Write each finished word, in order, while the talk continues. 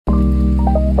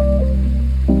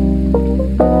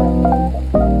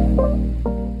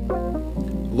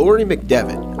Lori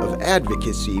McDevitt of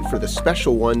Advocacy for the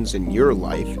Special Ones in Your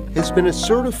Life has been a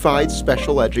certified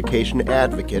special education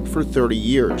advocate for 30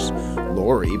 years.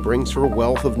 Lori brings her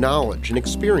wealth of knowledge and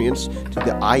experience to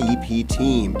the IEP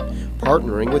team,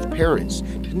 partnering with parents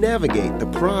to navigate the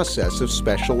process of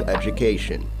special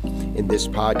education. In this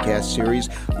podcast series,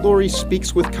 Lori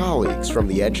speaks with colleagues from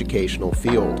the educational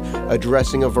field,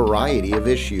 addressing a variety of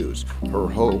issues. Her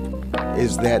hope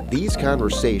is that these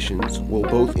conversations will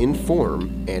both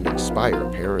inform and inspire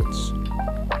parents.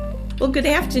 Well, good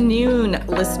afternoon,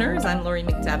 listeners. I'm Lori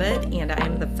McDevitt, and I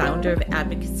am the founder of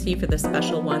Advocacy for the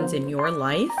Special Ones in Your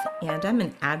Life. And I'm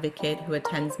an advocate who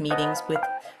attends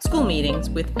school meetings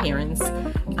with parents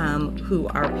who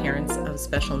are parents of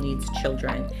special needs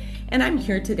children. And I'm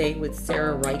here today with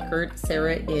Sara Riechert.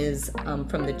 Sara is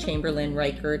from the Chamberlain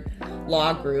Riechert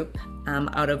Law Group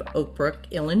out of Oak Brook,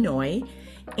 Illinois.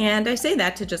 And I say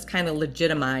that to just kind of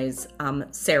legitimize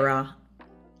Sara,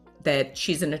 that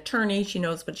she's an attorney, she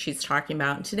knows what she's talking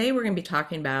about. And today we're going to be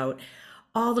talking about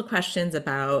all the questions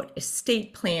about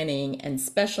estate planning and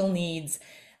special needs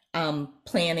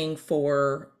planning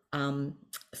for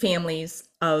families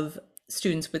of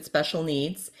students with special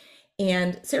needs.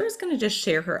 And Sara's going to just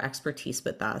share her expertise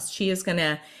with us. She is going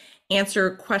to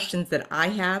answer questions that I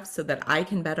have so that I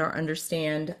can better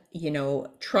understand,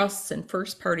 trusts and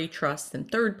first-party trusts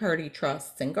and third-party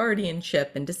trusts and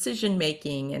guardianship and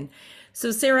decision-making. And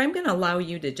so, Sara, I'm going to allow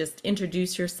you to just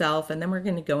introduce yourself, and then we're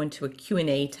going to go into a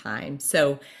Q&A time.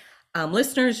 So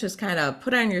listeners, just kind of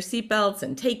put on your seatbelts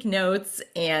and take notes,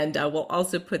 and we'll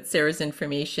also put Sara's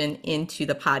information into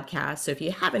the podcast. So if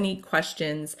you have any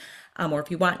questions, or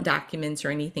if you want documents or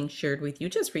anything shared with you,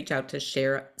 just reach out to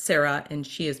Sara, and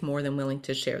she is more than willing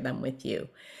to share them with you.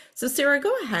 So Sara,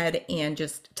 go ahead and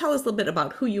just tell us a little bit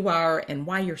about who you are and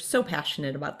why you're so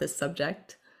passionate about this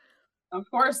subject. Of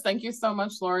course. Thank you so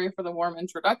much, Lori, for the warm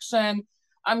introduction.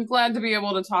 I'm glad to be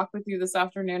able to talk with you this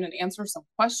afternoon and answer some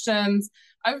questions.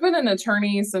 I've been an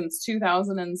attorney since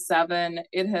 2007.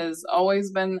 It has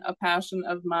always been a passion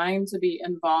of mine to be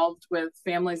involved with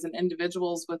families and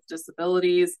individuals with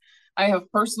disabilities. I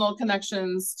have personal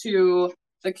connections to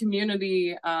the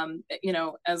community,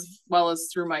 as well as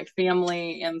through my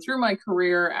family and through my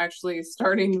career, actually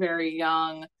starting very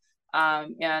young.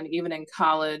 And even in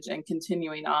college and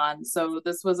continuing on. So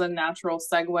this was a natural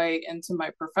segue into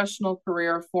my professional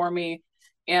career for me.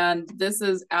 And this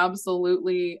is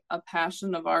absolutely a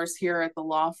passion of ours here at the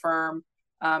law firm.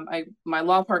 My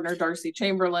law partner, Darcy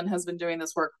Chamberlain, has been doing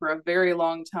this work for a very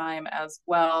long time as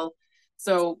well.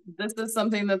 So this is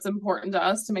something that's important to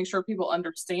us to make sure people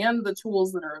understand the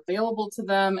tools that are available to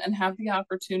them and have the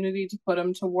opportunity to put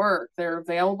them to work. They're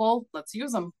available. Let's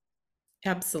use them.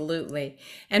 Absolutely.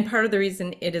 And part of the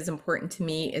reason it is important to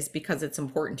me is because it's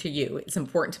important to you. It's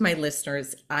important to my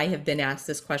listeners. I have been asked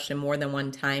this question more than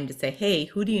one time to say, hey,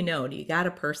 who do you know? Do you got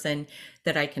a person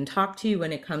that I can talk to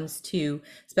when it comes to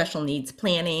special needs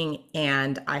planning?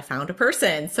 And I found a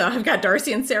person. So I've got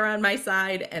Darcy and Sara on my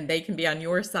side, and they can be on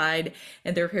your side,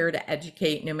 and they're here to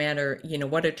educate no matter,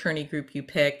 what attorney group you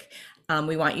pick.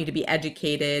 We want you to be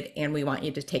educated, and we want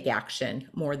you to take action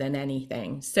more than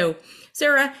anything. So,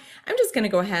 Sara, I'm just going to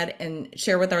go ahead and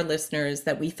share with our listeners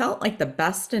that we felt like the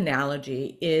best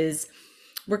analogy is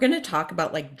we're going to talk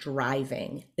about like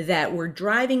driving, that we're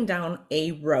driving down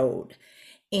a road.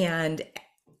 And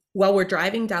while we're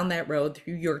driving down that road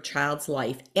through your child's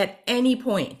life, at any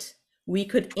point, we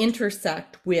could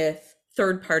intersect with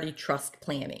third-party trust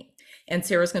planning. And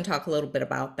Sara's going to talk a little bit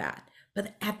about that.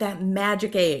 But at that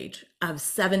magic age of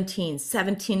 17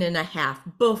 and a half,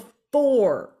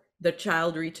 before the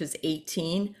child reaches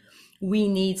 18, we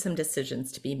need some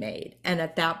decisions to be made. And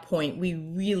at that point, we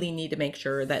really need to make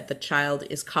sure that the child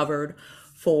is covered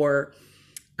for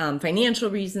financial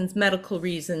reasons, medical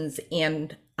reasons,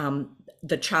 and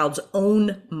the child's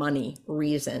own money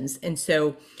reasons. And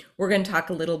so we're going to talk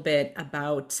a little bit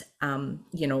about,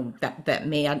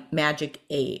 that magic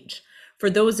age. For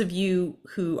those of you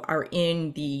who are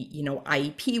in the,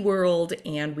 IEP world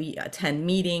and we attend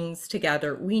meetings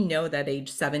together, we know that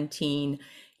age 17,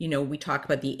 we talk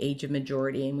about the age of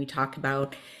majority, and we talk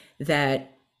about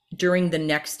that during the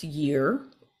next year,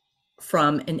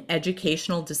 from an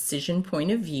educational decision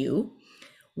point of view,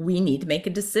 we need to make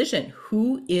a decision.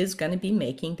 Who is going to be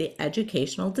making the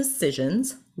educational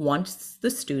decisions once the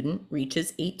student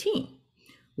reaches 18?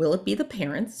 Will it be the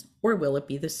parents or will it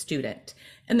be the student?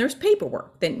 And there's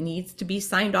paperwork that needs to be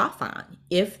signed off on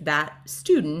if that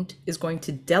student is going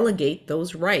to delegate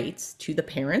those rights to the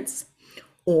parents,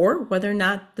 or whether or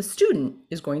not the student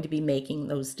is going to be making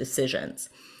those decisions.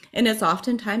 And it's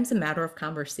oftentimes a matter of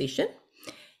conversation.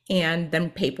 And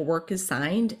then paperwork is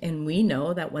signed, and we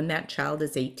know that when that child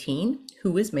is 18,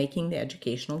 who is making the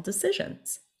educational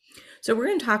decisions. So we're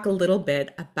going to talk a little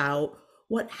bit about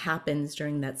what happens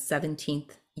during that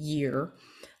 17th year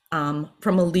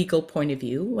from a legal point of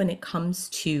view when it comes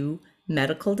to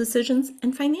medical decisions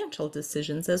and financial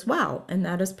decisions as well. And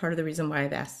that is part of the reason why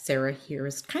I've asked Sara here,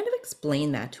 is kind of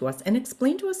explain that to us and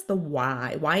explain to us the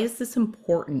why. Why is this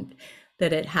important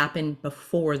that it happened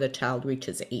before the child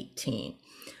reaches 18?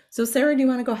 So Sara, do you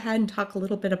want to go ahead and talk a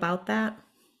little bit about that?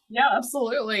 Yeah,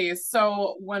 absolutely.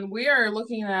 So when we are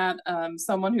looking at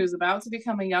someone who's about to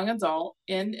become a young adult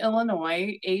in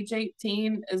Illinois, age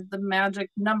 18 is the magic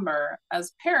number.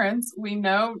 As parents, we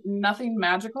know nothing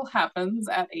magical happens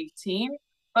at 18,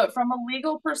 but from a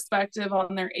legal perspective,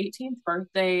 on their 18th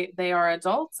birthday, they are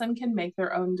adults and can make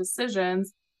their own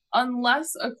decisions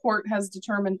unless a court has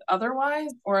determined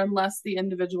otherwise, or unless the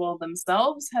individual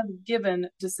themselves have given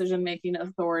decision-making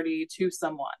authority to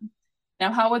someone.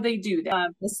 Now, how would they do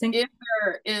that? If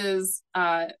there is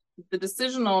the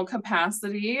decisional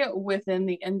capacity within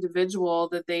the individual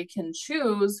that they can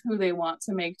choose who they want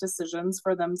to make decisions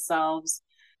for themselves,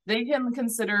 they can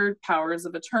consider powers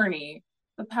of attorney.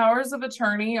 The powers of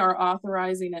attorney are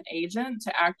authorizing an agent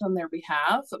to act on their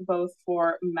behalf, both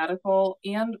for medical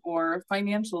and or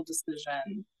financial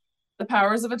decision. The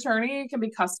powers of attorney can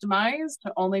be customized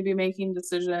to only be making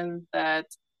decisions that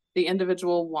the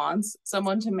individual wants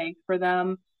someone to make for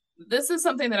them. This is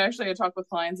something that actually I talk with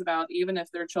clients about, even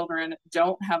if their children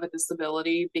don't have a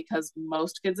disability, because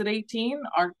most kids at 18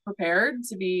 aren't prepared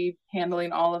to be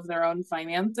handling all of their own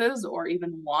finances or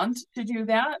even want to do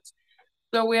that.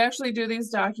 So we actually do these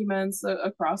documents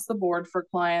across the board for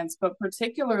clients, but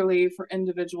particularly for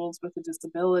individuals with a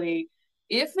disability.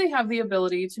 If they have the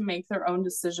ability to make their own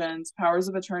decisions, powers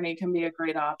of attorney can be a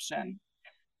great option.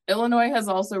 Illinois has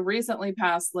also recently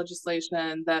passed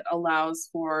legislation that allows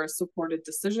for supported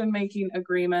decision-making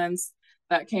agreements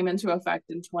that came into effect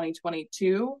in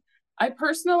 2022. I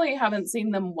personally haven't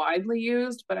seen them widely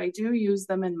used, but I do use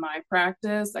them in my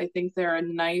practice. I think they're a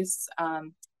nice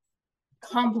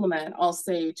complement, I'll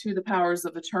say, to the powers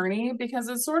of attorney, because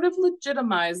it sort of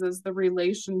legitimizes the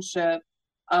relationship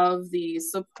of the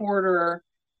supporter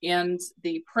and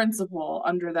the principal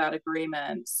under that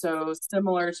agreement. So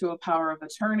similar to a power of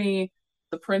attorney,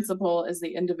 the principal is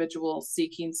the individual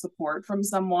seeking support from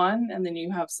someone, and then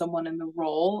you have someone in the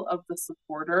role of the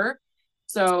supporter.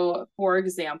 So for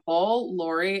example,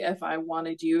 Lori, if I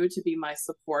wanted you to be my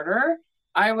supporter,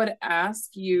 I would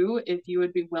ask you if you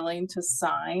would be willing to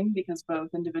sign, because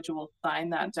both individuals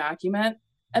sign that document.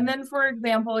 And then, for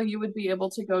example, you would be able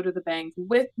to go to the bank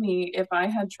with me if I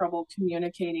had trouble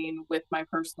communicating with my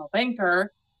personal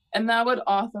banker, and that would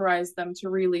authorize them to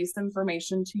release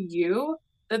information to you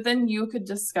that then you could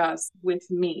discuss with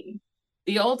me.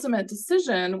 The ultimate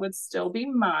decision would still be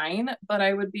mine, but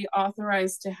I would be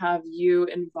authorized to have you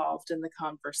involved in the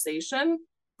conversation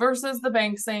versus the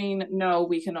bank saying, no,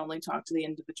 we can only talk to the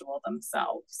individual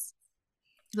themselves.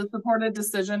 The supported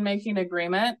decision-making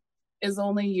agreement is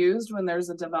only used when there's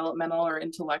a developmental or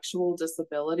intellectual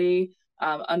disability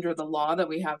under the law that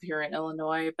we have here in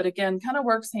Illinois, but again, kind of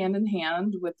works hand in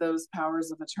hand with those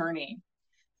powers of attorney.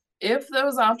 If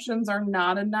those options are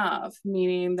not enough,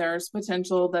 meaning there's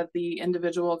potential that the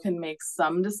individual can make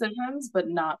some decisions, but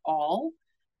not all,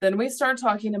 then we start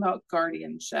talking about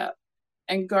guardianship.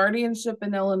 And guardianship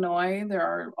in Illinois, there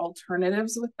are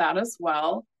alternatives with that as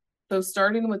well. So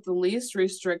starting with the least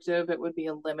restrictive, it would be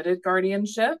a limited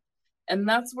guardianship. And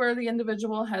that's where the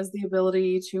individual has the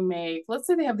ability to make, let's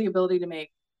say they have the ability to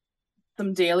make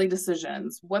some daily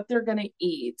decisions, what they're going to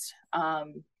eat.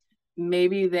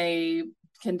 Maybe they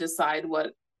can decide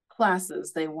what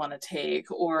classes they want to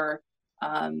take, or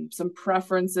some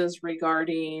preferences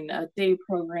regarding a day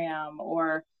program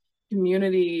or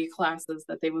community classes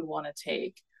that they would want to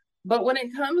take. But when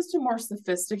it comes to more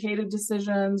sophisticated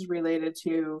decisions related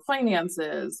to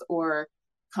finances or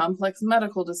complex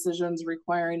medical decisions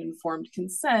requiring informed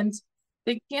consent,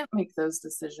 they can't make those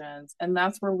decisions. And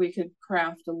that's where we could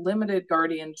craft a limited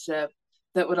guardianship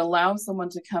that would allow someone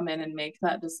to come in and make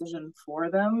that decision for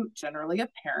them, generally a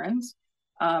parent,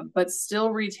 but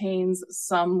still retains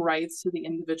some rights to the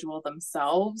individual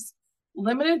themselves.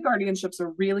 Limited guardianships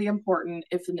are really important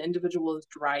if an individual is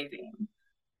driving.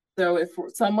 So if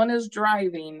someone is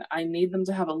driving, I need them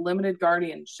to have a limited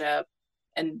guardianship,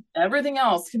 and everything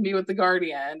else can be with the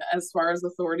guardian as far as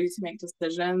authority to make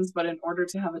decisions. But in order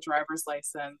to have a driver's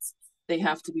license, they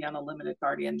have to be on a limited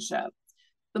guardianship.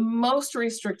 The most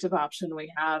restrictive option we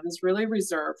have is really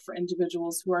reserved for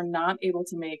individuals who are not able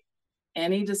to make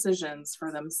any decisions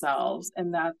for themselves.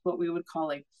 And that's what we would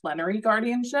call a plenary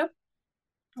guardianship.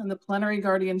 And the plenary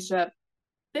guardianship,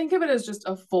 think of it as just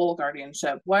a full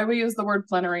guardianship. Why we use the word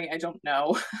plenary, I don't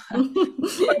know. But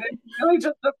it's really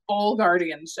just a full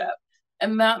guardianship.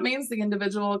 And that means the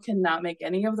individual cannot make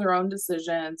any of their own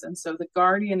decisions. And so the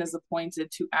guardian is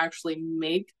appointed to actually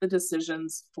make the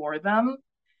decisions for them.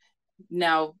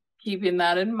 Now, keeping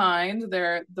that in mind,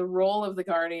 the role of the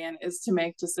guardian is to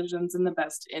make decisions in the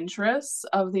best interests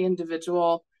of the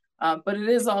individual, but it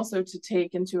is also to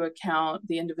take into account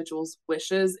the individual's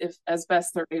wishes if as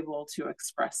best they're able to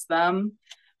express them.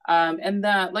 And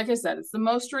that, like I said, it's the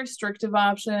most restrictive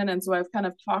option. And so I've kind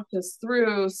of talked us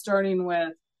through starting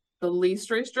with the least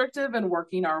restrictive and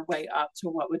working our way up to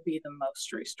what would be the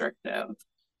most restrictive.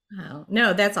 Wow.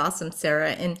 No, that's awesome,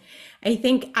 Sarah. And I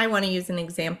think I want to use an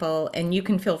example, and you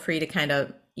can feel free to kind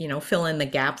of, fill in the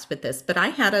gaps with this. But I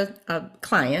had a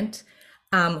client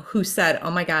who said,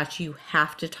 "Oh my gosh, you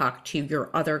have to talk to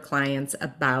your other clients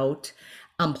about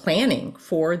planning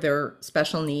for their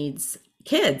special needs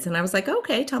kids." And I was like,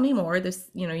 "Okay, tell me more. This,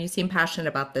 you seem passionate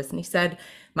about this." And he said,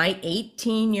 "My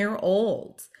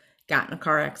 18-year-old got in a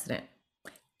car accident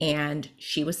and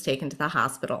she was taken to the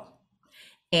hospital.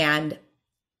 And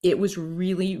it was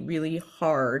really, really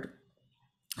hard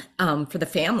for the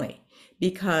family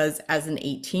because as an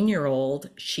 18-year-old,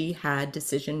 she had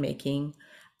decision-making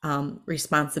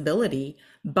responsibility,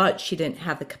 but she didn't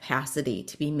have the capacity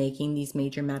to be making these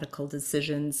major medical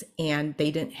decisions, and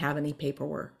they didn't have any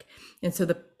paperwork. And so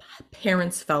the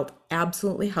parents felt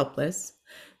absolutely helpless.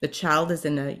 The child is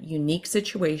in a unique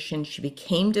situation. She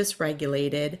became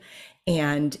dysregulated,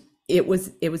 and it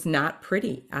was not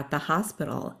pretty at the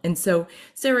hospital. And so,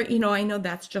 Sarah, I know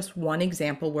that's just one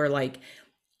example where, like,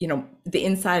 the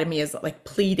inside of me is like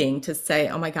pleading to say,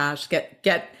 "Oh my gosh,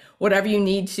 get whatever you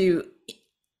need to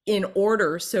in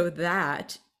order so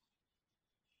that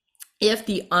if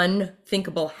the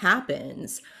unthinkable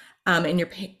happens, and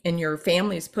your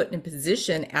family is put in a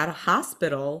position at a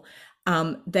hospital,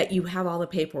 that you have all the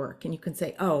paperwork and you can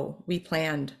say, 'Oh, we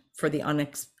planned for the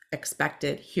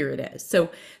unexpected. Here it is.'"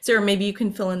 So, Sarah, maybe you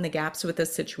can fill in the gaps with a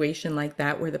situation like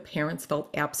that where the parents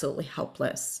felt absolutely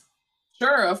helpless.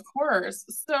 Sure, of course.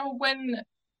 So when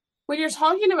you're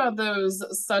talking about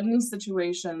those sudden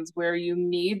situations where you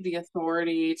need the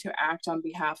authority to act on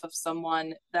behalf of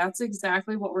someone, that's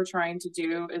exactly what we're trying to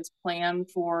do is plan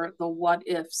for the what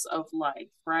ifs of life,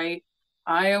 right?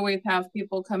 I always have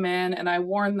people come in and I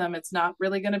warn them it's not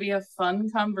really going to be a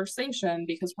fun conversation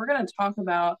because we're going to talk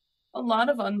about a lot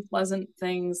of unpleasant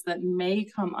things that may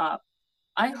come up.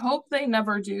 I hope they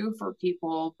never do for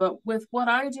people, but with what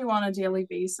I do on a daily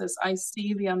basis, I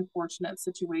see the unfortunate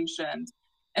situations.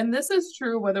 And this is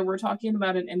true whether we're talking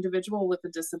about an individual with a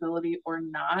disability or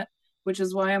not, which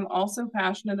is why I'm also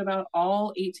passionate about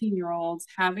all 18-year-olds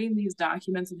having these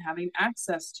documents and having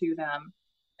access to them.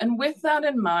 And with that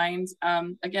in mind,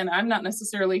 again, I'm not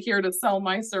necessarily here to sell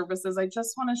my services. I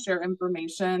just want to share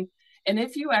information. And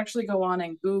if you actually go on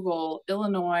and Google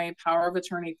Illinois power of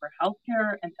attorney for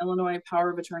healthcare and Illinois power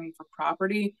of attorney for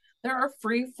property, there are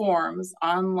free forms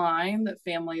online that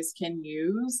families can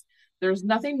use. There's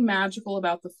nothing magical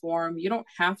about the form. You don't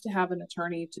have to have an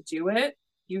attorney to do it.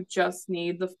 You just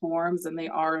need the forms, and they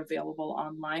are available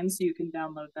online, so you can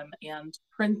download them and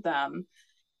print them.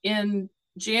 In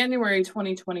January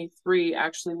 2023,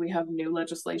 actually, we have new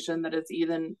legislation that is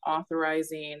even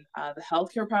authorizing the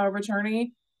healthcare power of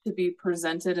attorney to be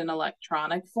presented in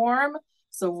electronic form.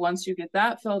 So once you get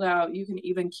that filled out, you can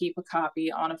even keep a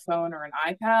copy on a phone or an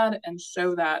iPad and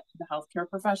show that to the healthcare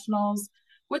professionals,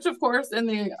 which of course, in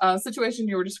the situation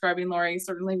you were describing, Lori,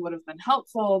 certainly would have been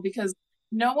helpful because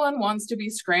no one wants to be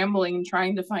scrambling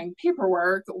trying to find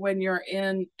paperwork when you're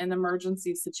in an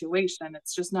emergency situation.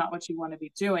 It's just not what you want to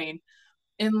be doing.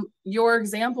 In your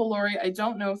example, Lori, I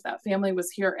don't know if that family was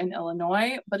here in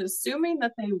Illinois, but assuming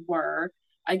that they were,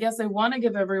 I guess I want to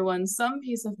give everyone some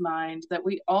peace of mind that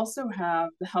we also have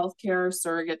the Healthcare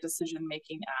Surrogate Decision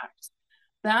Making Act.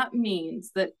 That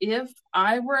means that if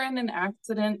I were in an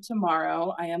accident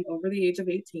tomorrow, I am over the age of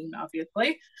 18,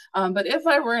 obviously, but if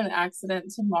I were in an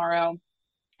accident tomorrow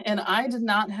and I did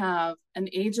not have an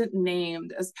agent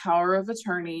named as power of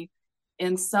attorney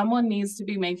and someone needs to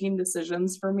be making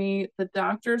decisions for me, the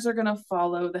doctors are going to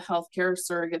follow the Healthcare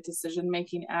Surrogate Decision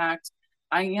Making Act.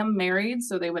 I am married,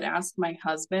 so they would ask my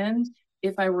husband.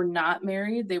 If I were not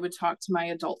married, they would talk to my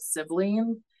adult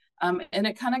sibling. And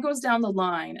it kind of goes down the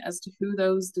line as to who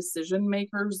those decision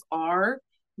makers are.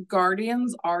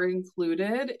 Guardians are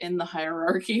included in the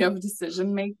hierarchy of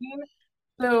decision making.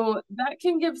 So that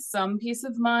can give some peace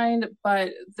of mind,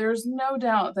 but there's no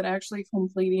doubt that actually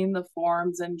completing the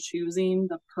forms and choosing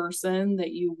the person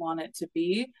that you want it to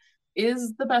be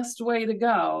is the best way to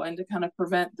go, and to kind of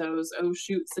prevent those oh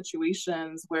shoot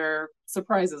situations where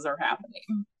surprises are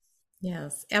happening.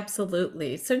 Yes,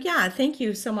 absolutely. So yeah, thank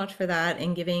you so much for that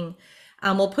and giving.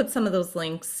 We'll put some of those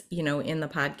links, in the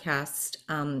podcast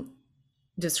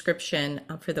description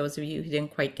for those of you who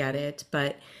didn't quite get it,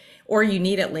 but or you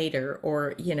need it later,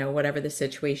 or whatever the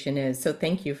situation is. So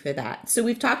thank you for that. So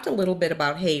we've talked a little bit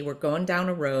about, hey, we're going down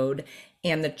a road,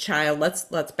 and the child.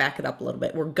 Let's back it up a little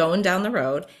bit. We're going down the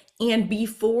road, and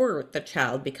before the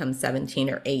child becomes 17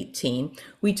 or 18,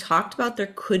 we talked about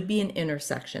there could be an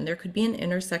intersection. There could be an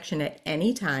intersection at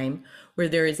any time where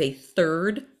there is a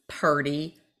third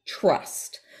party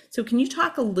trust. So can you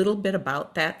talk a little bit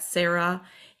about that, Sara?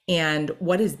 And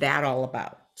what is that all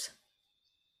about?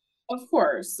 Of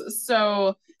course.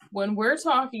 So when we're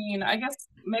talking, I guess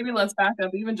maybe let's back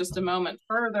up even just a moment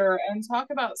further and talk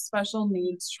about special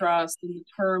needs trust in the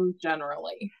term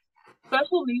generally.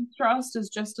 Special needs trust is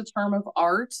just a term of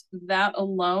art that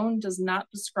alone does not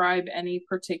describe any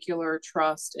particular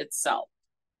trust itself.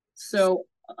 So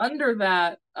under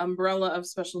that umbrella of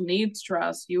special needs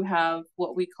trust, you have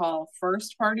what we call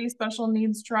first party special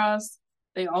needs trust.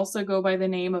 They also go by the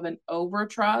name of an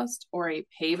overtrust or a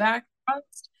payback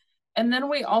trust. And then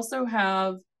we also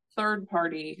have third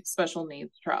party special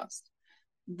needs trust.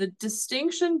 The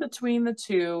distinction between the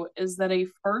two is that a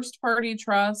first party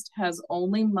trust has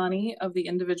only money of the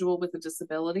individual with a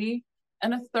disability,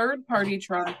 and a third party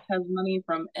trust has money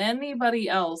from anybody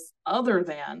else other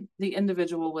than the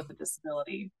individual with a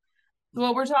disability. So,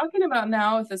 what we're talking about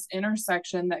now with this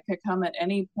intersection that could come at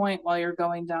any point while you're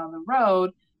going down the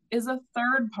road is a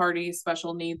third party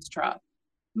special needs trust,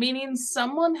 meaning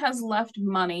someone has left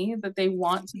money that they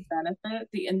want to benefit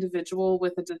the individual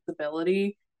with a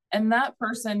disability. And that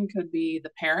person could be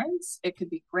the parents, it could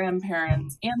be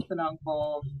grandparents, aunts and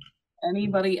uncles,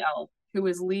 anybody else who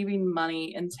is leaving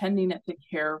money intending it to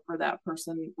care for that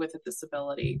person with a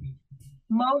disability.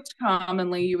 Most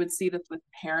commonly, you would see this with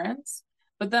parents,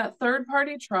 but that third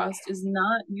party trust is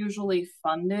not usually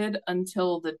funded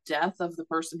until the death of the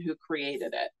person who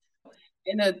created it.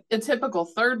 In a typical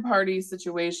third party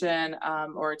situation,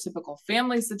 or a typical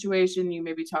family situation, you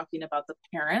may be talking about the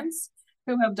parents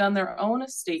who have done their own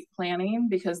estate planning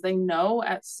because they know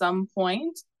at some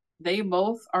point they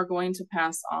both are going to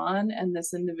pass on, and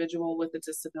this individual with a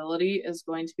disability is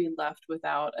going to be left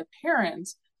without a parent.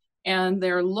 And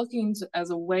they're looking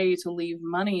as a way to leave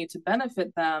money to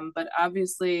benefit them. But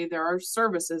obviously, there are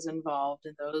services involved,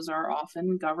 and those are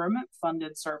often government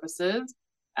funded services,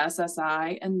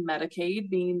 SSI and Medicaid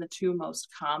being the two most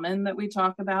common that we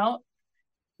talk about.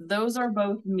 Those are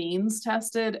both means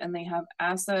tested, and they have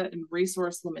asset and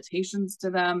resource limitations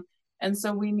to them. And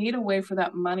so we need a way for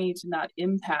that money to not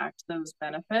impact those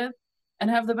benefits and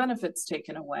have the benefits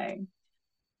taken away.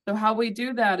 So how we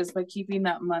do that is by keeping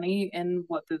that money in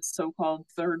what the so-called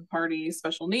third-party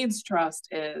special needs trust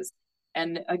is.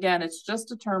 And again, it's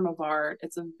just a term of art.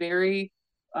 It's a very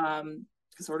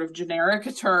sort of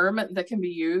generic term that can be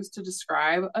used to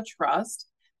describe a trust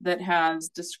that has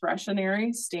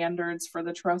discretionary standards for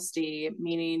the trustee,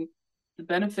 meaning the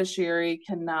beneficiary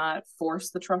cannot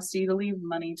force the trustee to leave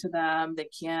money to them. They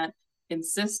can't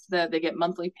insist that they get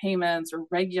monthly payments or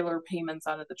regular payments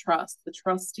out of the trust. The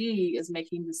trustee is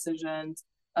making decisions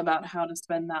about how to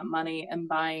spend that money and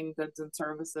buying goods and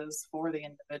services for the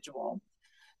individual.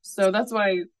 So that's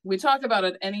why we talk about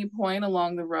at any point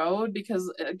along the road,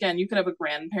 because again, you could have a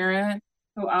grandparent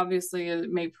who obviously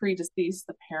may predecease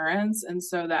the parents, and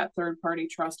so that third party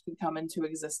trust could come into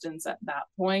existence at that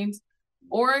point.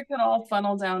 Or it could all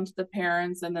funnel down to the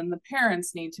parents, and then the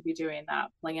parents need to be doing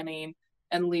that planning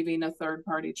and leaving a third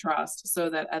party trust so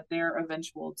that at their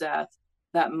eventual death,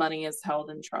 that money is held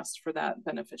in trust for that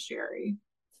beneficiary.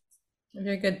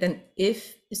 Very good. Then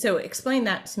explain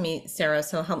that to me, Sara,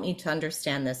 so help me to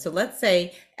understand this. So let's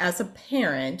say as a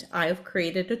parent, I have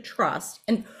created a trust,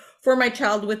 and for my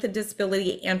child with a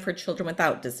disability and for children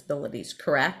without disabilities,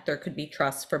 correct? There could be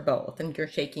trusts for both, and you're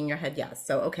shaking your head yes.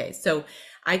 So, okay. So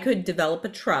I could develop a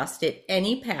trust at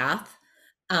any path,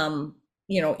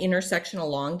 intersection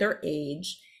along their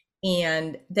age.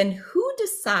 And then who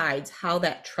decides how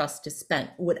that trust is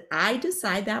spent? Would I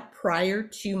decide that prior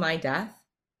to my death?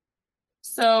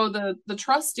 So the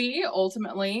trustee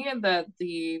ultimately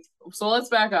so let's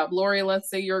back up. Lori, let's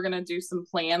say you're going to do some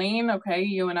planning. Okay.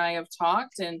 You and I have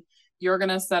talked, and you're going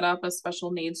to set up a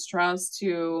special needs trust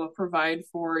to provide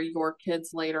for your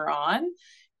kids later on.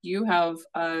 You have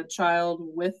a child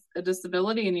with a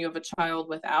disability and you have a child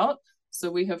without.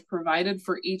 So we have provided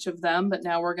for each of them, but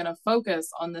now we're going to focus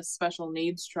on this special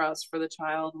needs trust for the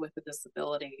child with a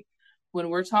disability. When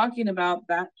we're talking about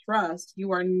that trust,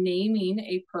 you are naming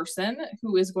a person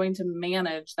who is going to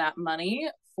manage that money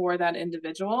for that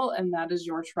individual, and that is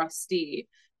your trustee.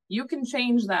 You can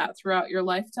change that throughout your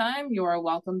lifetime. You are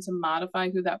welcome to modify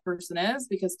who that person is,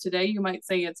 because today you might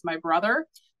say it's my brother,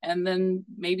 and then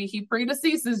maybe he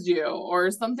predeceases you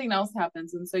or something else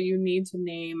happens. And so you need to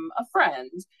name a friend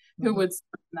who would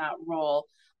serve in that role.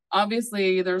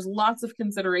 Obviously, there's lots of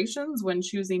considerations when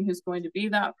choosing who's going to be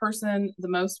that person. The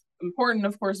most important,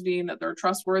 of course, being that they're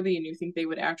trustworthy and you think they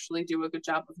would actually do a good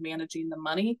job of managing the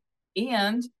money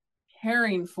and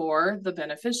caring for the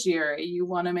beneficiary. You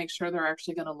want to make sure they're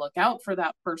actually going to look out for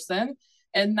that person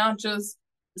and not just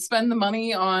spend the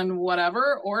money on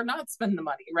whatever or not spend the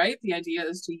money, right? The idea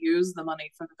is to use the money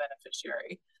for the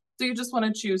beneficiary. So you just want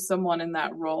to choose someone in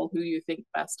that role who you think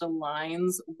best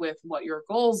aligns with what your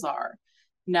goals are.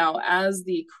 Now, as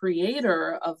the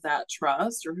creator of that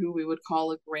trust, or who we would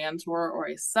call a grantor or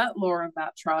a settlor of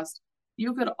that trust,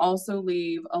 you could also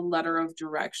leave a letter of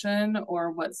direction,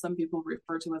 or what some people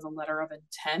refer to as a letter of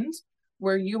intent,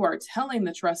 where you are telling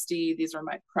the trustee, these are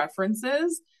my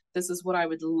preferences, this is what I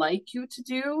would like you to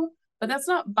do, but that's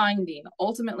not binding.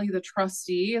 Ultimately, the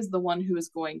trustee is the one who is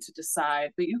going to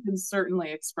decide, but you can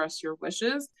certainly express your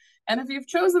wishes. And if you've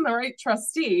chosen the right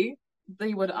trustee,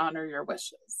 they would honor your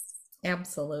wishes.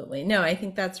 Absolutely. No, I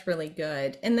think that's really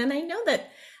good. And then I know that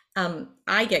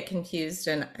I get confused,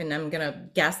 and I'm going to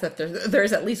guess that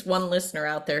there's at least one listener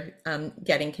out there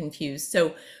getting confused.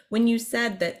 So when you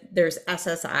said that there's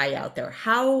SSI out there,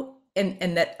 how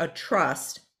and that a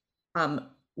trust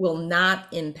will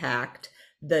not impact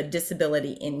the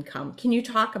disability income, can you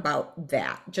talk about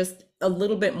that just a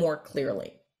little bit more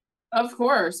clearly? Of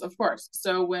course, of course.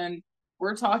 So when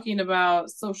we're talking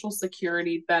about Social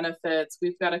Security benefits,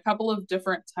 we've got a couple of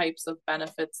different types of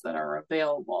benefits that are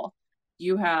available.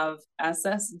 You have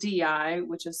SSDI,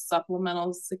 which is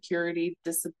Supplemental Security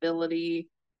Disability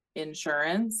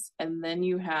Insurance, and then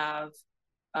you have,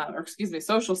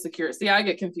 Social Security. See, I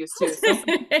get confused too. Social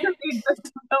Security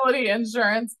Disability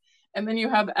Insurance, and then you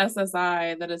have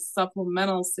SSI, that is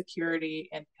Supplemental Security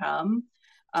Income.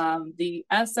 The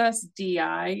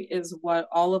SSDI is what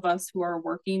all of us who are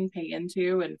working pay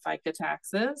into in FICA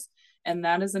taxes, and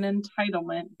that is an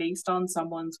entitlement based on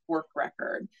someone's work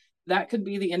record. That could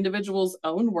be the individual's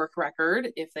own work record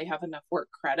if they have enough work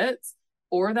credits,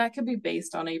 or that could be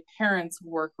based on a parent's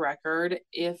work record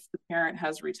if the parent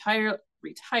has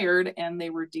retired and they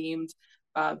were deemed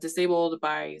disabled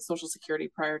by Social Security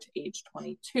prior to age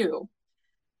 22.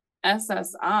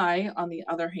 SSI, on the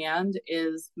other hand,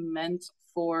 is meant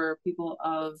for people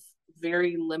of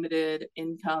very limited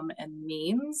income and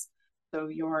means. So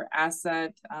your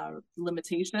asset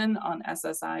limitation on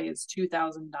SSI is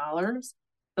 $2,000.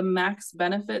 The max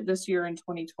benefit this year in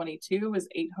 2022 is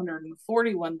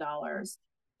 $841.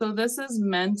 So this is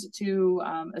meant to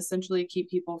essentially keep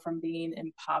people from being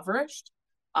impoverished.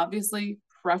 Obviously,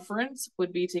 preference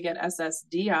would be to get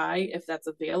SSDI if that's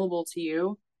available to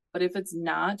you. But if it's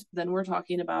not, then we're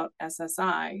talking about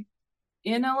SSI.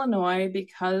 In Illinois,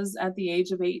 because at the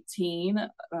age of 18,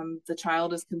 the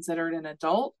child is considered an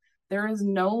adult, there is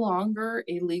no longer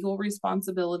a legal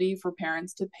responsibility for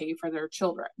parents to pay for their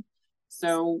children.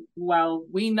 So while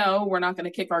we know we're not going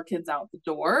to kick our kids out the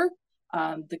door,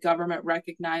 the government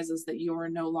recognizes that you are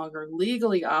no longer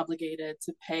legally obligated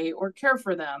to pay or care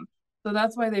for them. So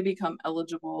that's why they become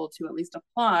eligible to at least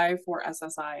apply for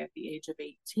SSI at the age of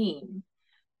 18.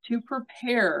 To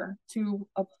prepare to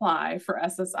apply for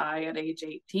SSI at age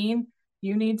 18,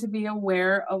 you need to be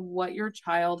aware of what your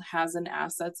child has in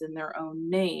assets in their own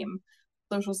name.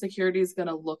 Social Security is going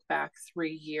to look back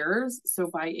 3 years. So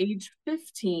by age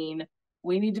 15,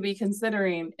 we need to be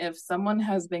considering if someone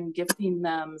has been gifting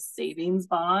them savings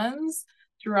bonds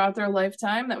throughout their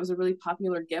lifetime. That was a really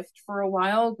popular gift for a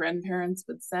while. Grandparents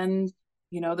would send,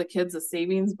 the kids a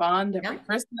savings bond every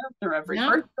Christmas or every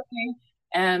birthday.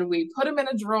 And we put them in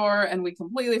a drawer and we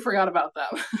completely forgot about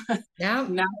them. Yeah.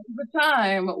 Now is the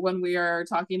time when we are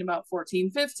talking about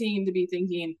 14, 15 to be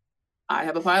thinking, I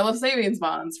have a pile of savings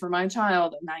bonds for my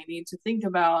child and I need to think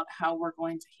about how we're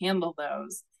going to handle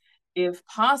those. If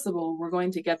possible, we're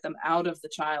going to get them out of the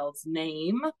child's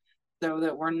name so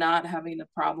that we're not having a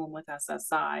problem with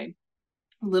SSI.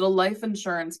 Little life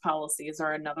insurance policies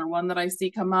are another one that I see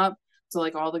come up. So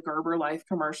like all the Gerber Life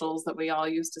commercials that we all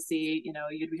used to see,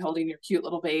 you'd be holding your cute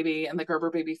little baby and the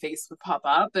Gerber baby face would pop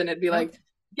up and it'd be like,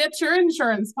 get your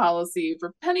insurance policy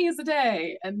for pennies a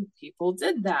day. And people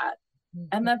did that.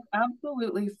 And that's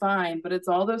absolutely fine. But it's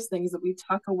all those things that we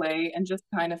tuck away and just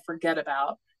kind of forget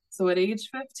about. So at age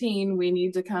 15, we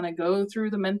need to kind of go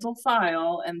through the mental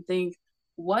file and think,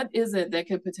 what is it that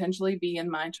could potentially be in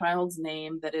my child's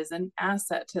name that is an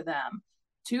asset to them?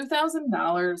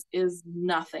 $2,000 is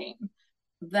nothing.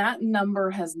 That number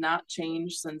has not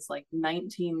changed since like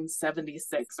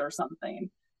 1976 or something.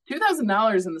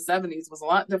 $2,000 in the 70s was a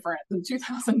lot different than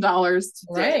 $2,000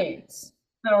 today. Right.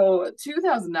 So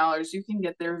 $2,000, you can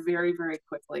get there very, very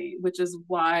quickly, which is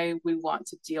why we want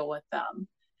to deal with them.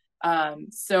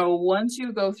 So once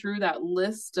you go through that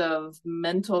list of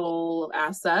mental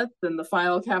assets in the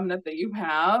file cabinet that you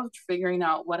have, figuring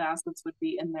out what assets would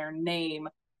be in their name,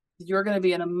 you're going to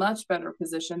be in a much better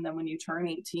position than when you turn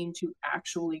 18 to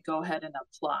actually go ahead and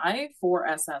apply for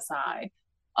SSI.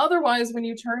 Otherwise, when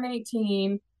you turn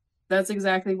 18, that's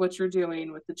exactly what you're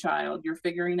doing with the child. You're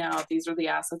figuring out these are the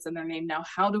assets in their name. Now,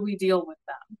 how do we deal with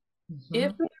them?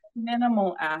 If they're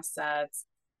minimal assets,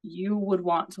 you would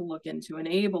want to look into an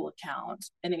ABLE account.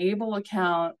 An ABLE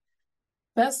account,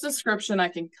 best description I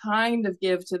can kind of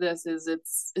give to this is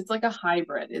it's like a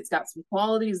hybrid. It's got some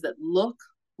qualities that look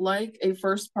like a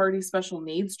first party special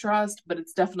needs trust, but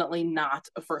it's definitely not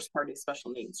a first party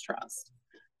special needs trust.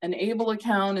 An ABLE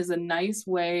account is a nice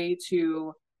way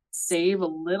to save a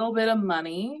little bit of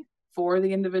money for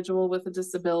the individual with a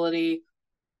disability,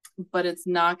 but it's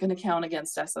not going to count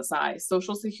against SSI.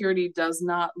 Social Security does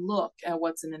not look at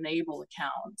what's in an ABLE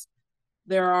account.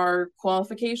 There are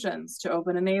qualifications to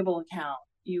open an ABLE account.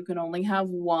 You can only have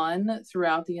one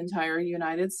throughout the entire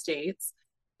United States.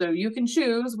 So you can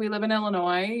choose. We live in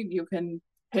Illinois. You can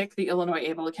pick the Illinois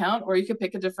ABLE account, or you could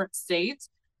pick a different state.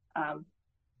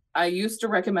 I used to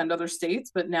recommend other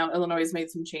states, but now Illinois has made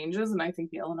some changes, and I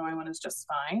think the Illinois one is just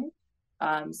fine.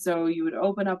 So you would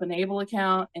open up an ABLE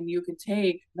account, and you could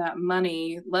take that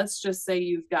money. Let's just say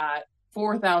you've got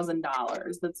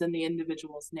 $4,000 that's in the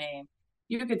individual's name.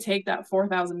 You could take that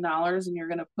 $4,000 and you're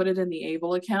going to put it in the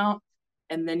ABLE account,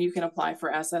 and then you can apply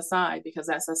for SSI because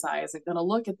SSI isn't going to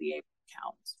look at the ABLE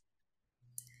account.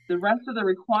 The rest of the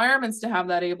requirements to have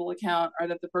that ABLE account are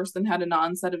that the person had an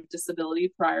onset of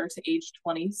disability prior to age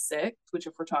 26, which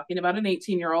if we're talking about an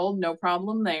 18-year-old, no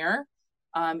problem there.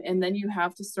 And then you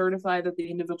have to certify that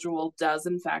the individual does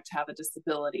in fact have a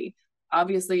disability.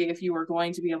 Obviously, if you are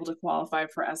going to be able to qualify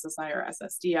for SSI or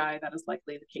SSDI, that is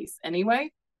likely the case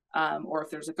anyway. Or if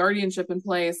there's a guardianship in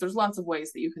place, there's lots of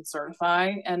ways that you can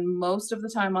certify. And most of the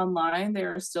time online, they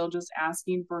are still just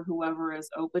asking for whoever is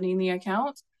opening the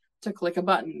account to click a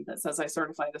button that says, I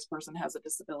certify this person has a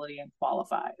disability and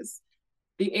qualifies.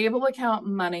 The ABLE account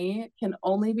money can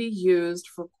only be used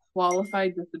for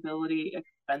qualified disability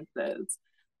expenses.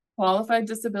 Qualified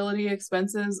disability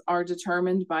expenses are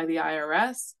determined by the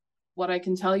IRS. What I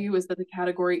can tell you is that the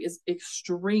category is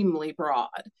extremely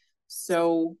broad.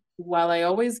 So while I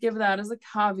always give that as a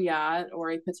caveat or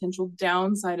a potential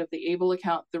downside of the ABLE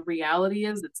account, the reality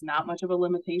is it's not much of a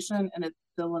limitation and it's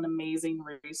still an amazing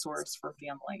resource for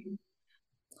families.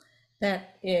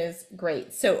 That is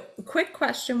great. So, quick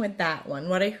question with that one.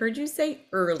 What I heard you say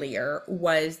earlier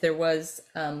was there was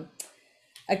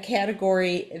a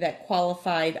category that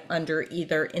qualified under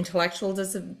either intellectual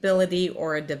disability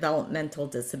or a developmental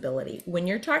disability. When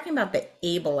you're talking about the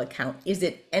ABLE account, is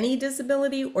it any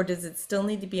disability or does it still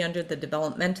need to be under the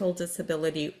developmental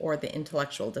disability or the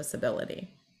intellectual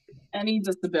disability? Any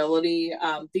disability.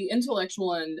 The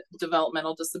intellectual and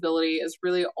developmental disability is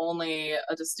really only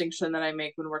a distinction that I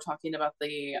make when we're talking about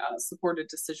the supported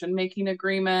decision-making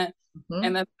agreement.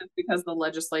 And that's because the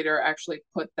legislator actually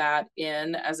put that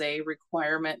in as a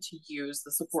requirement to use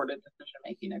the supported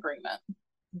decision-making agreement.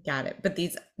 Got it. But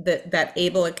that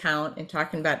ABLE account and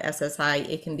talking about SSI,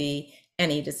 it can be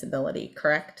any disability,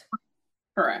 correct?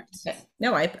 Correct. Okay.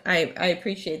 No, I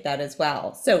appreciate that as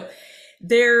well. So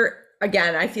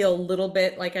again, I feel a little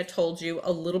bit, like I told you,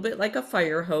 a little bit like a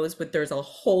fire hose, but there's a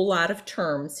whole lot of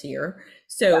terms here.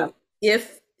 So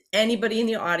if anybody in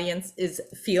the audience is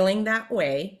feeling that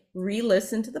way,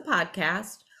 re-listen to the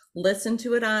podcast, listen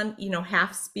to it on,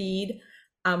 half speed,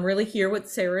 really hear what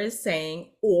Sara is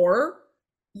saying, or,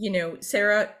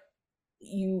 Sara,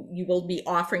 you will be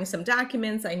offering some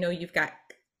documents. I know you've got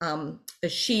a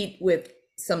sheet with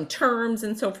some terms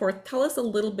and so forth. Tell us a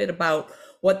little bit about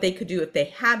what they could do if they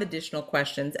have additional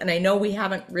questions. And I know we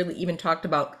haven't really even talked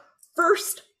about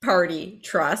first party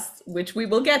trusts, which we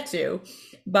will get to.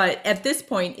 But at this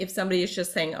point, if somebody is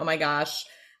just saying, oh my gosh,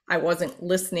 I wasn't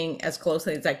listening as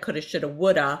closely as I coulda, shoulda,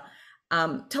 woulda,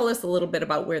 tell us a little bit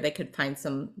about where they could find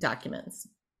some documents.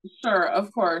 Sure,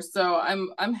 of course. So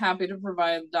I'm happy to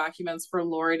provide documents for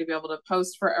Lori to be able to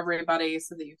post for everybody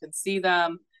so that you can see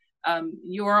them.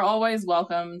 You are always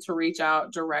welcome to reach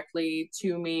out directly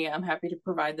to me. I'm happy to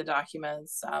provide the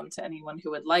documents to anyone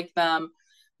who would like them.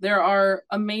 There are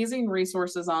amazing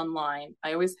resources online.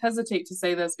 I always hesitate to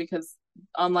say this because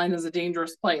online is a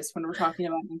dangerous place when we're talking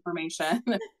about information,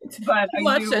 but Too I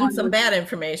much do and want some to. bad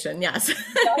information. Yes.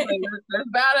 Exactly. There's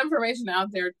bad information out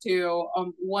there too.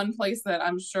 One place that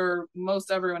I'm sure most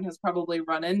everyone has probably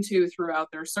run into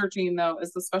throughout their searching, though,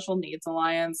 is the Special Needs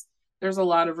Alliance. There's a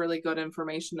lot of really good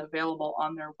information available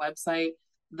on their website.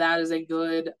 That is a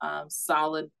good,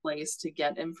 solid place to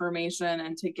get information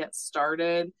and to get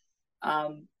started.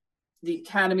 Um, the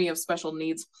Academy of Special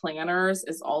Needs Planners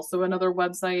is also another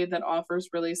website that offers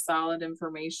really solid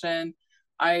information.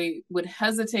 I would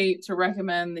hesitate to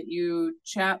recommend that you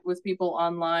chat with people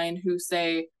online who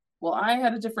say, well, I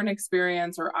had a different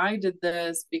experience or I did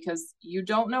this, because you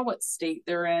don't know what state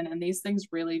they're in. And these things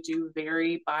really do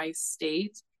vary by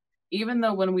state. Even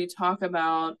though when we talk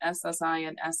about SSI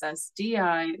and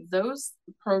SSDI, those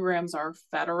programs are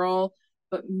federal,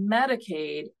 but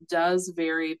Medicaid does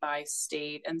vary by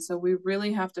state. And so we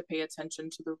really have to pay attention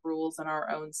to the rules in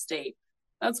our own state.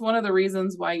 That's one of the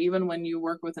reasons why, even when you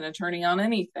work with an attorney on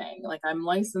anything, like I'm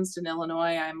licensed in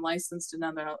Illinois, I'm licensed in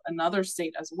another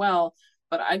state as well,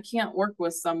 but I can't work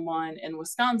with someone in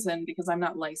Wisconsin because I'm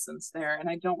not licensed there and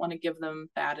I don't want to give them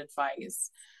bad advice.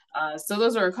 So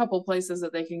those are a couple places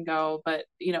that they can go, but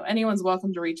anyone's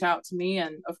welcome to reach out to me.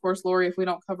 And of course, Lori, if we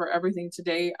don't cover everything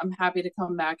today, I'm happy to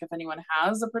come back if anyone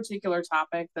has a particular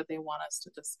topic that they want us to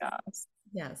discuss.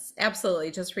 Yes,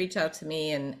 absolutely. Just reach out to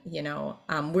me, and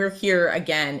we're here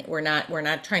again. We're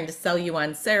not trying to sell you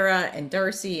on Sara and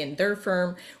Darcy and their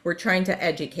firm. We're trying to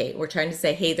educate. We're trying to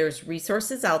say, hey, there's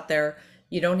resources out there.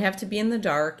 You don't have to be in the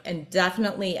dark. And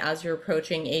definitely, as you're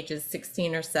approaching ages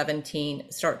 16 or 17,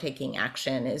 start taking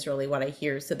action is really what I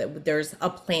hear, so that there's a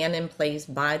plan in place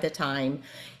by the time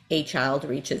a child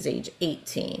reaches age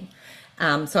 18.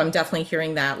 So I'm definitely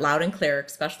hearing that loud and clear,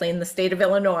 especially in the state of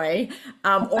Illinois,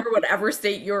 or whatever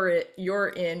state you're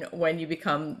in when you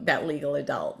become that legal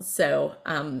adult. So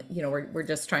we're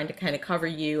just trying to kind of cover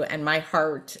you. And my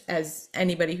heart, as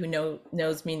anybody who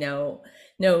knows me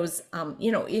knows,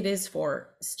 it is for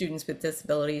students with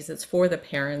disabilities. It's for the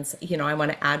parents. I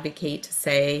want to advocate to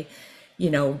say,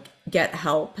 get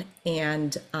help.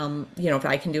 And, if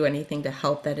I can do anything to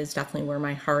help, that is definitely where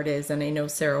my heart is. And I know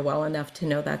Sara well enough to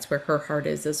know that's where her heart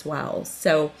is as well.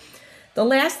 So the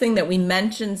last thing that we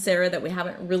mentioned, Sara, that we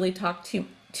haven't really talked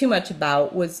too much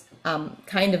about was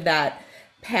kind of that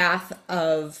path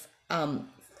of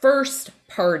first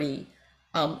party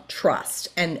trust.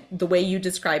 And the way you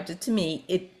described it to me,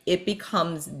 it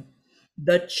becomes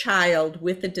the child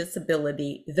with a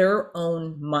disability, their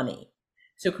own money.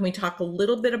 So can we talk a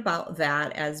little bit about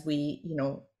that as we,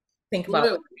 think about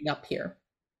coming up here?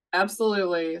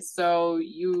 Absolutely. So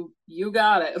you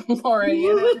got it, Lori. It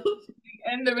is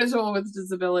the individual with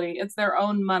disability. It's their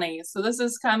own money. So this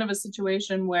is kind of a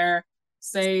situation where,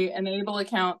 say, an ABLE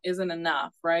account isn't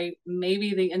enough, right?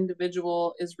 Maybe the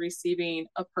individual is receiving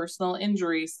a personal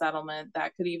injury settlement.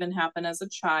 That could even happen as a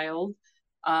child,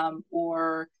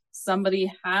 or somebody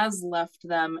has left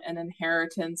them an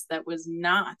inheritance that was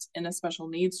not in a special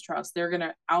needs trust. They're going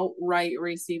to outright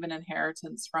receive an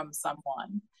inheritance from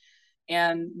someone,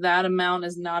 and that amount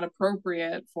is not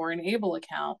appropriate for an ABLE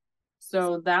account.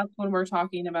 So that's when we're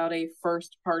talking about a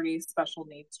first party special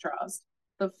needs trust.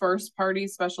 The first party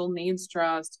special needs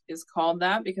trust is called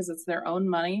that because it's their own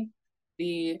money.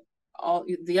 The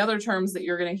other terms that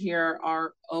you're going to hear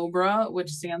are OBRA, which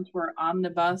stands for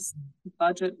Omnibus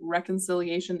Budget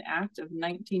Reconciliation Act of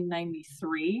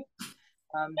 1993.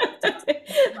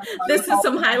 This is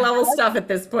some high level stuff at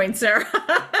this point, Sara.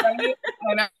 Right?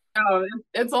 I know,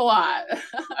 it's a lot.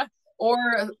 Or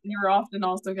you're often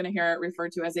also going to hear it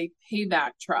referred to as a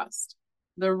payback trust.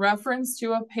 The reference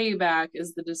to a payback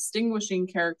is the distinguishing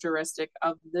characteristic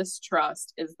of this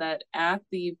trust, is that at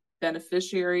the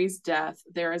beneficiary's death,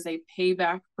 there is a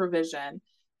payback provision,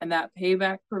 and that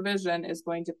payback provision is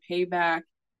going to pay back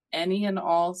any and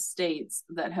all states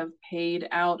that have paid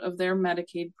out of their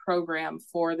Medicaid program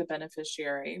for the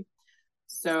beneficiary.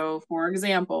 So, for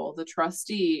example, the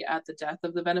trustee at the death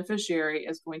of the beneficiary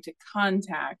is going to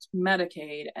contact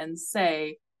Medicaid and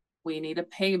say, we need a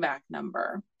payback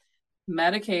number.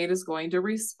 Medicaid is going to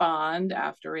respond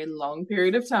after a long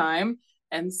period of time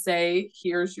and say,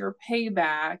 here's your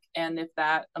payback. And if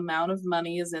that amount of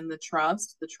money is in the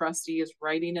trust, the trustee is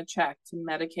writing a check to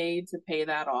Medicaid to pay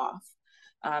that off.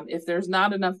 If there's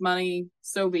not enough money,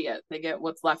 so be it. They get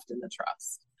what's left in the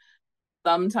trust.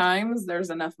 Sometimes there's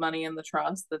enough money in the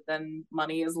trust that then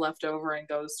money is left over and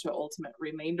goes to ultimate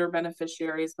remainder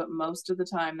beneficiaries, but most of the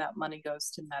time that money goes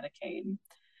to Medicaid.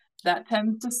 That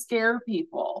tends to scare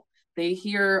people They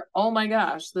hear, oh my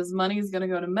gosh, this money is going to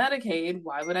go to Medicaid.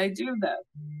 Why would I do this?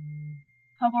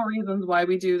 Couple reasons why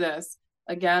we do this.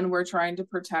 Again, we're trying to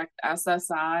protect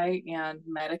SSI and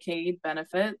Medicaid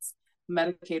benefits,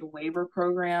 Medicaid waiver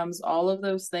programs, all of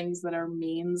those things that are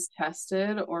means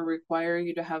tested or require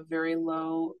you to have very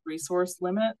low resource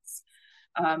limits.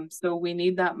 So we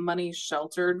need that money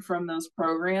sheltered from those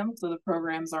programs so the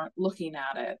programs aren't looking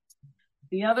at it.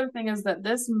 The other thing is that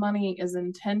this money is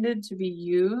intended to be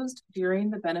used during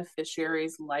the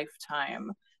beneficiary's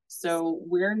lifetime. So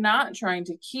we're not trying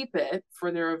to keep it for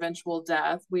their eventual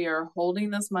death. We are holding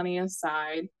this money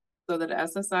aside so that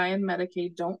SSI and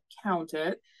Medicaid don't count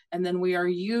it. And then we are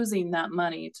using that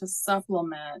money to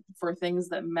supplement for things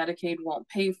that Medicaid won't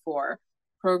pay for,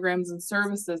 programs and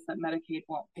services that Medicaid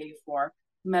won't pay for,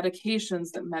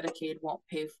 medications that Medicaid won't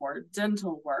pay for,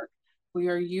 dental work. We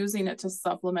are using it to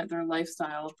supplement their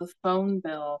lifestyle, the phone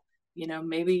bill. You know,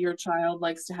 maybe your child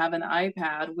likes to have an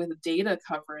iPad with data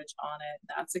coverage on it.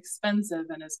 That's expensive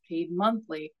and is paid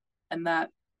monthly. And that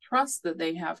trust that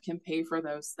they have can pay for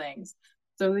those things.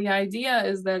 So the idea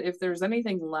is that if there's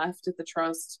anything left at the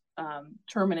trust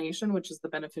termination, which is the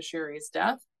beneficiary's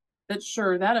death, that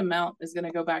sure, that amount is going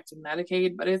to go back to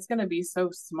Medicaid, but it's going to be so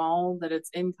small that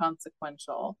it's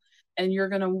inconsequential. And you're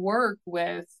going to work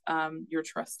with your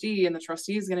trustee, and the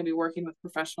trustee is going to be working with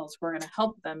professionals who are going to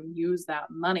help them use that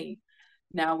money.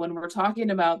 Now, when we're talking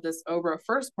about this OBRA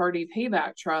first party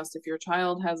payback trust, if your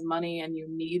child has money and you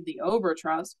need the OBRA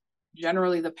trust,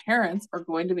 generally the parents are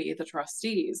going to be the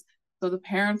trustees. So the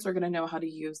parents are going to know how to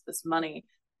use this money.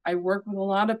 I work with a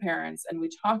lot of parents and we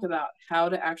talk about how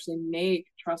to actually make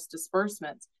trust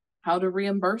disbursements, how to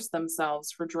reimburse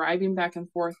themselves for driving back and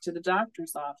forth to the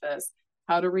doctor's office,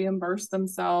 how to reimburse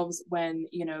themselves when,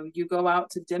 you know, you go out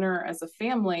to dinner as a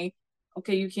family.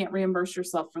 Okay, you can't reimburse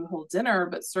yourself for the whole dinner,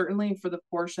 but certainly for the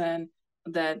portion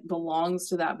that belongs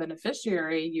to that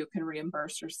beneficiary, you can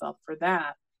reimburse yourself for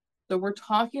that. So we're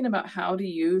talking about how to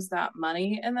use that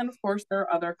money. And then, of course, there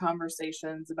are other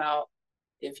conversations about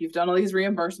if you've done all these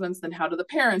reimbursements, then how do the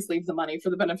parents leave the money for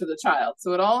the benefit of the child?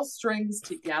 So it all strings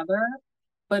together.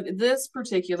 But this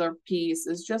particular piece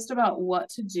is just about what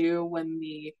to do when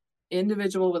the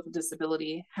individual with a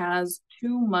disability has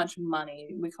too much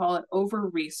money. We call it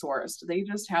over-resourced. They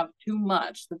just have too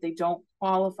much that they don't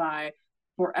qualify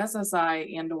for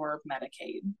SSI and or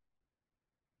Medicaid.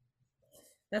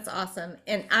 That's awesome.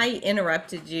 And I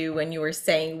interrupted you when you were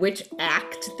saying which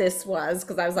act this was,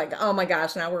 because I was like, oh my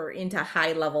gosh, now we're into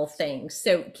high level things.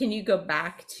 So can you go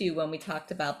back to when we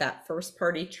talked about that first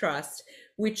party trust,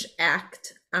 which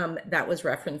act that was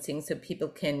referencing so people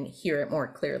can hear it more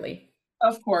clearly?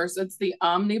 Of course, it's the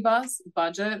Omnibus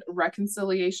Budget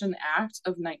Reconciliation Act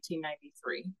of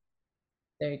 1993.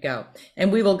 There you go.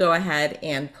 And we will go ahead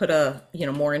and put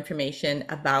more information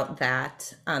about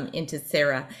that into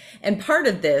Sara. And part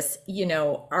of this,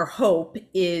 our hope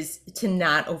is to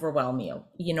not overwhelm you.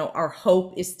 Our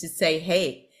hope is to say,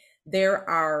 hey, there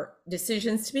are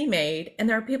decisions to be made and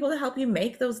there are people to help you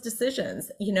make those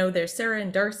decisions. There's Sara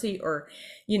and Darcy or,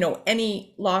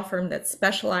 any law firm that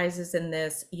specializes in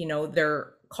this,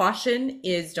 their caution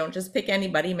is don't just pick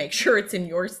anybody, make sure it's in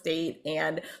your state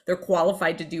and they're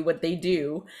qualified to do what they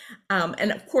do.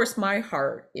 And of course, my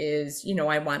heart is,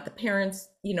 I want the parents,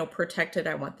 protected.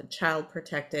 I want the child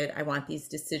protected. I want these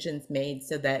decisions made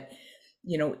so that,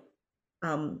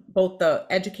 both the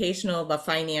educational, the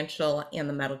financial, and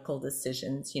the medical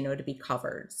decisions, to be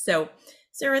covered. So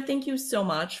Sara, thank you so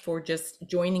much for just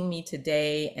joining me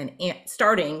today and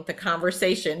starting the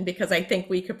conversation, because I think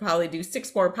we could probably do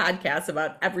 6 more podcasts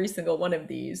about every single one of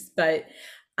these. But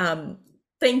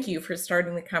thank you for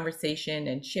starting the conversation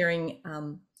and sharing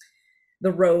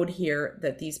the road here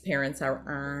that these parents are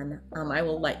on. I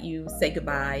will let you say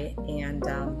goodbye. And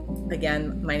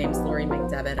again, my name is Lori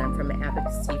McDevitt. I'm from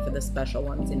Advocacy for the Special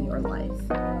Ones in Your Life.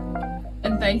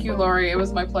 And thank you, Lori. It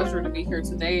was my pleasure to be here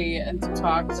today and to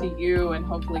talk to you and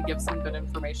hopefully give some good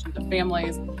information to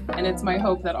families. And it's my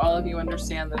hope that all of you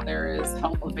understand that there is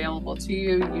help available to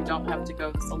you. You don't have to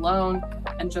go this alone,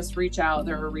 and just reach out.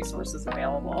 There are resources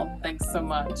available. Thanks so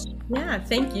much. Yeah,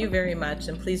 thank you very much.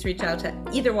 And please reach out to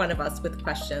either one of us with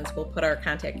questions. We'll put our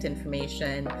contact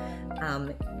information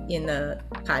in the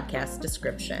podcast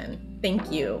description.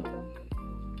 Thank you.